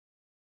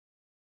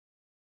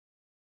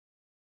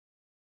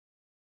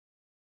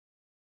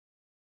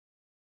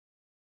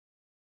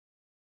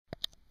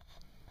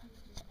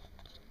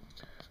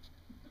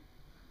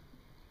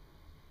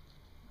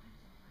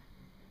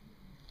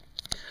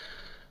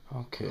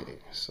Okay,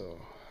 so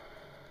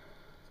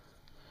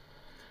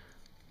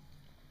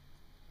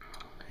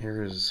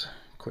here's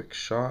a quick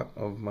shot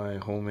of my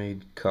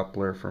homemade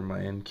coupler for my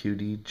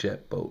NQD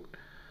jet boat.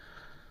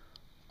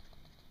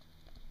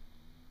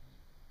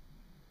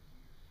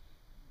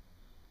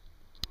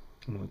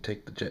 I'm going to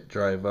take the jet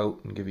drive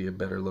out and give you a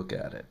better look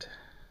at it.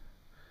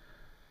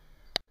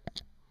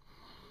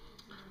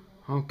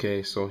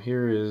 Okay, so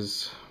here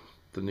is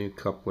the new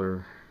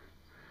coupler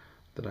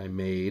that I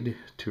made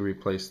to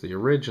replace the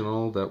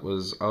original that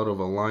was out of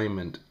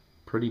alignment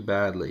pretty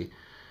badly,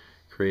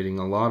 creating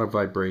a lot of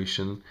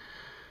vibration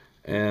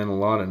and a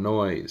lot of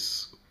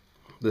noise.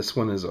 This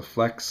one is a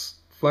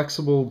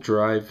flexible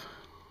drive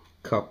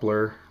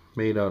coupler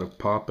made out of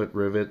poppet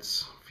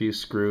rivets, a few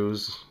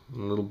screws,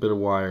 and a little bit of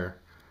wire.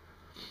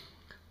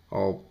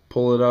 I'll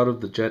pull it out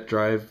of the jet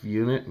drive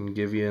unit and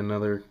give you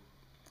another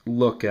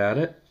look at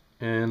it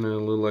and a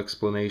little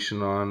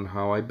explanation on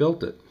how I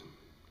built it.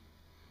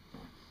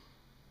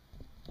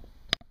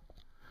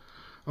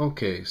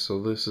 Okay,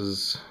 so this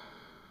is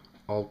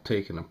all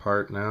taken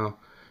apart now.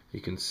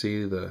 You can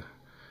see the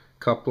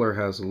coupler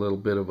has a little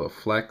bit of a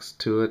flex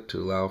to it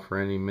to allow for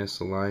any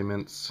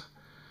misalignments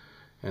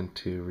and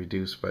to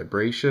reduce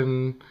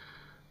vibration.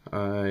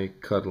 I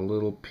cut a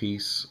little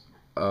piece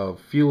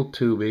of fuel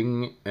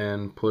tubing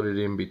and put it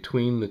in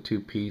between the two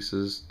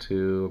pieces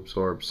to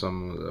absorb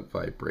some of the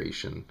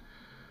vibration.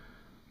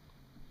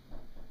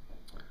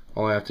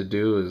 All I have to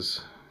do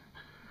is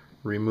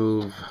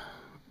remove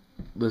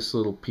this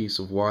little piece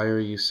of wire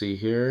you see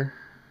here,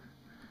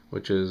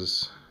 which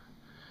is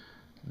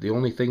the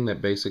only thing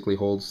that basically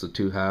holds the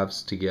two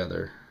halves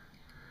together.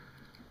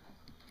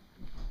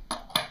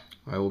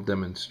 I will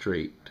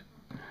demonstrate.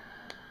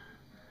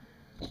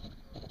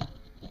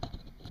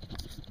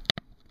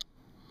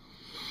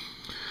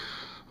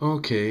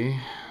 Okay,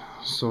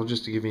 so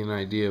just to give you an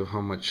idea of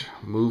how much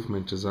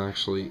movement is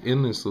actually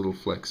in this little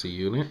flexi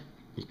unit,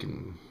 you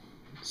can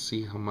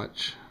see how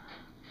much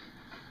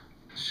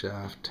the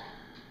shaft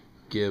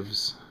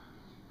gives.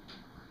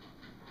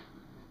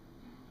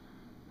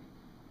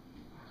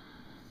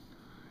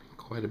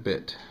 Quite a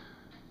bit.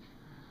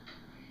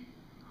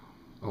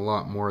 A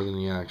lot more than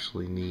you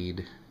actually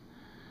need.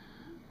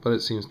 But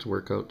it seems to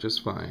work out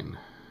just fine.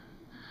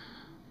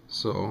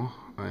 So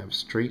I have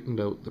straightened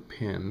out the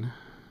pin.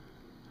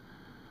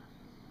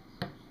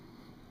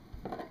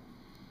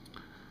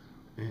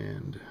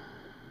 And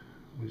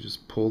we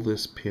just pull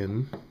this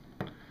pin.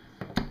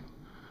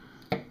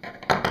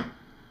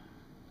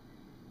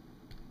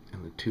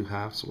 And the two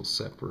halves will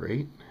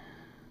separate.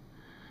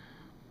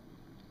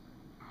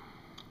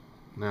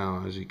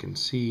 Now, as you can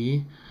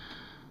see,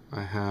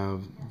 I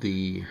have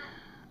the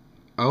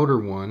outer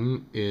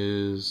one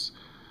is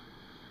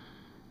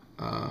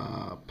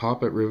a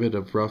poppet rivet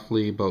of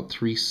roughly about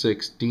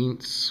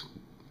 3/16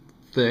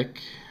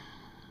 thick,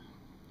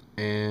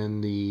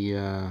 and the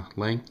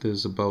length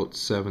is about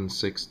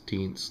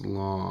 7/16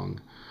 long.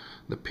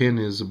 The pin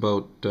is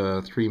about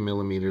 3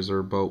 millimeters or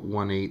about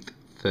 1/8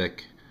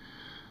 thick.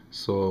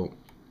 So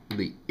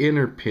the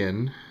inner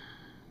pin,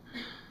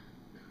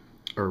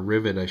 or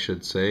rivet I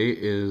should say,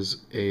 is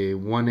a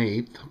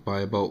 1/8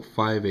 by about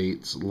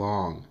 5/8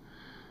 long,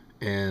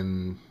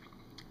 and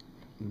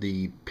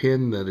the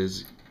pin that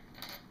is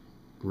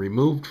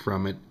removed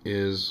from it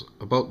is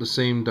about the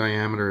same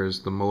diameter as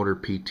the motor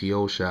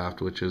PTO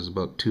shaft, which is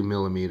about 2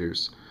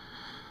 millimeters.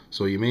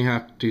 So you may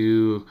have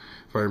to,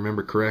 if I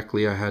remember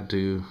correctly, I had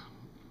to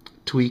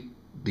tweak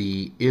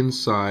the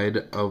inside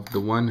of the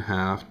one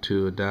half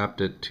to adapt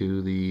it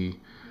to the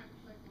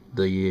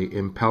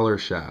impeller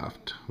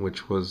shaft,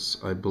 which was,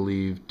 I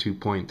believe,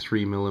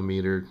 2.3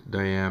 millimeter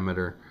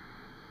diameter.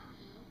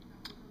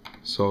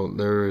 So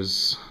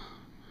there's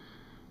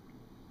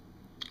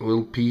a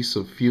little piece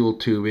of fuel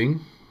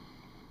tubing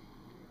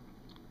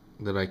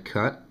that I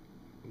cut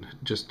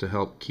just to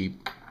help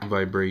keep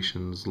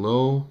vibrations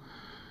low,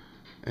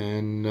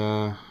 and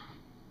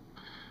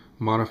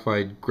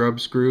modified grub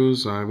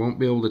screws. I won't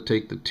be able to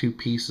take the two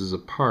pieces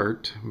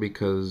apart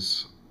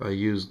because I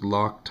used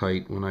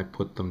Loctite when I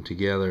put them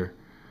together,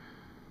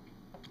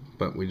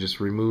 but we just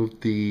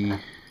removed the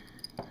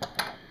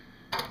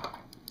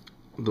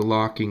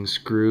locking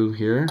screw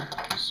here,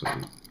 so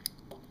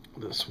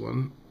this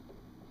one,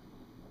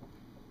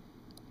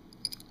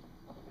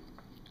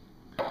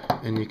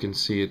 and you can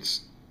see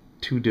it's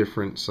two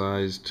different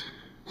sized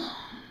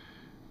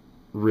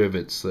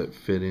rivets that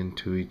fit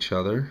into each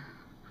other.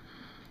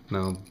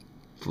 Now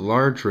the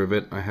large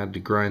rivet, I had to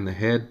grind the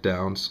head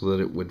down so that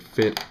it would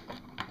fit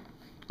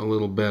a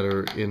little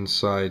better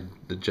inside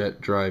the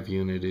jet drive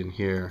unit in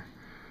here,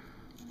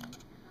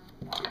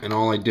 and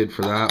all I did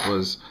for that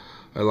was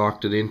I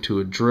locked it into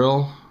a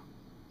drill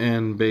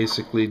and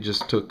basically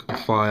just took a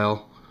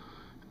file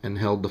and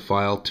held the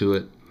file to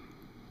it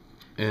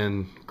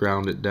and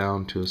ground it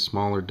down to a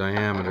smaller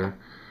diameter.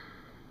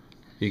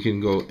 You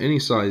can go any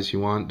size you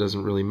want,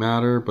 doesn't really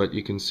matter, but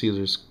you can see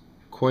there's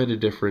quite a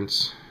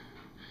difference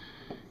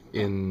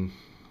in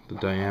the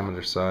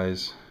diameter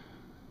size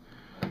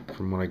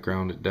from what I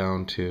ground it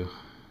down to.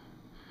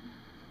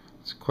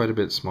 It's quite a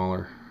bit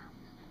smaller.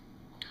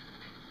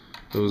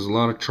 There was a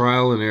lot of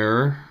trial and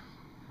error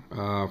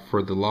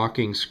for the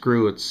locking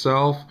screw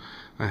itself.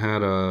 I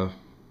had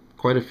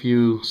quite a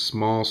few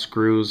small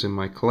screws in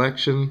my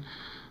collection,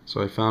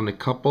 so I found a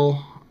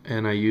couple,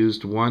 and I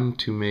used one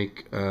to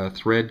make a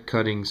thread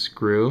cutting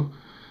screw.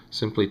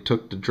 Simply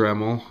took the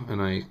Dremel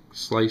and I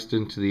sliced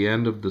into the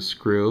end of the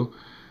screw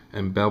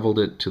and beveled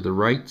it to the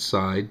right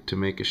side to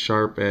make a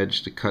sharp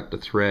edge to cut the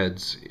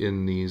threads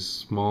in these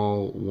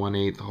small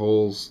 1/8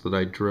 holes that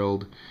I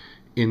drilled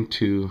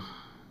into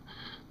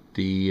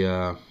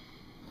the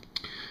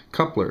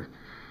coupler.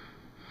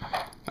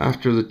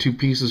 After the two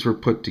pieces were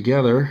put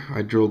together,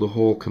 I drilled a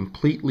hole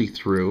completely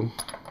through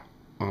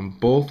on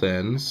both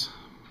ends,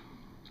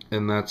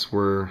 and that's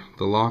where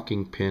the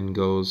locking pin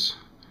goes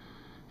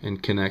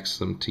and connects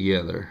them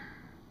together.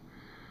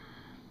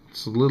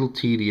 It's a little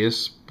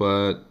tedious,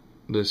 but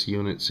this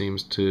unit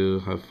seems to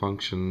have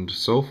functioned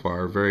so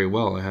far very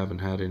well. I haven't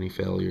had any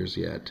failures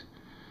yet.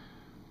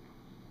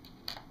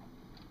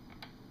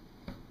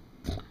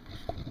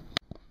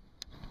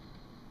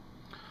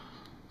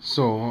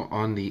 So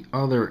on the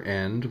other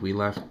end, we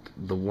left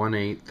the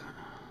 1/8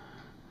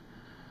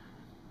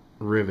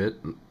 rivet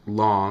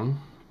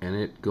long, and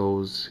it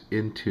goes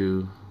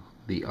into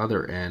the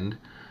other end,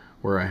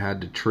 where I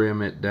had to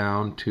trim it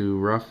down to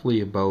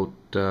roughly about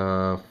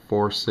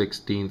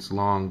 4/16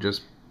 long,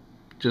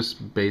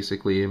 just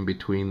basically in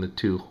between the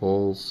two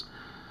holes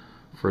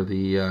for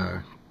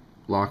the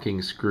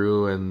locking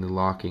screw and the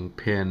locking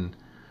pin.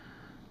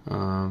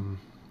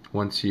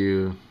 Once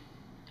you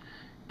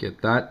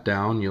get that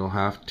down, you'll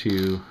have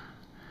to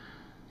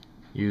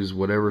use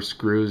whatever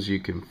screws you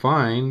can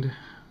find.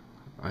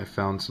 I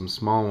found some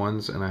small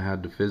ones and I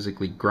had to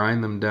physically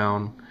grind them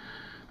down.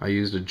 I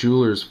used a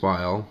jeweler's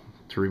file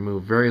to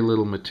remove very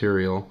little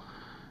material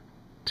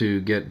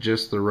to get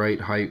just the right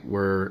height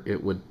where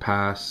it would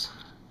pass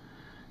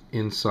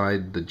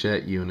inside the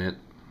jet unit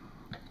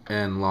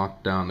and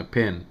lock down the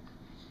pin.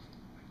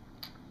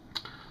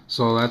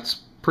 So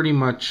that's pretty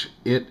much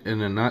it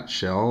in a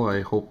nutshell.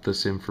 I hope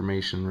this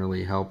information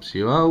really helps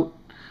you out,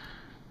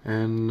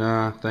 and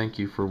thank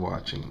you for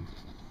watching.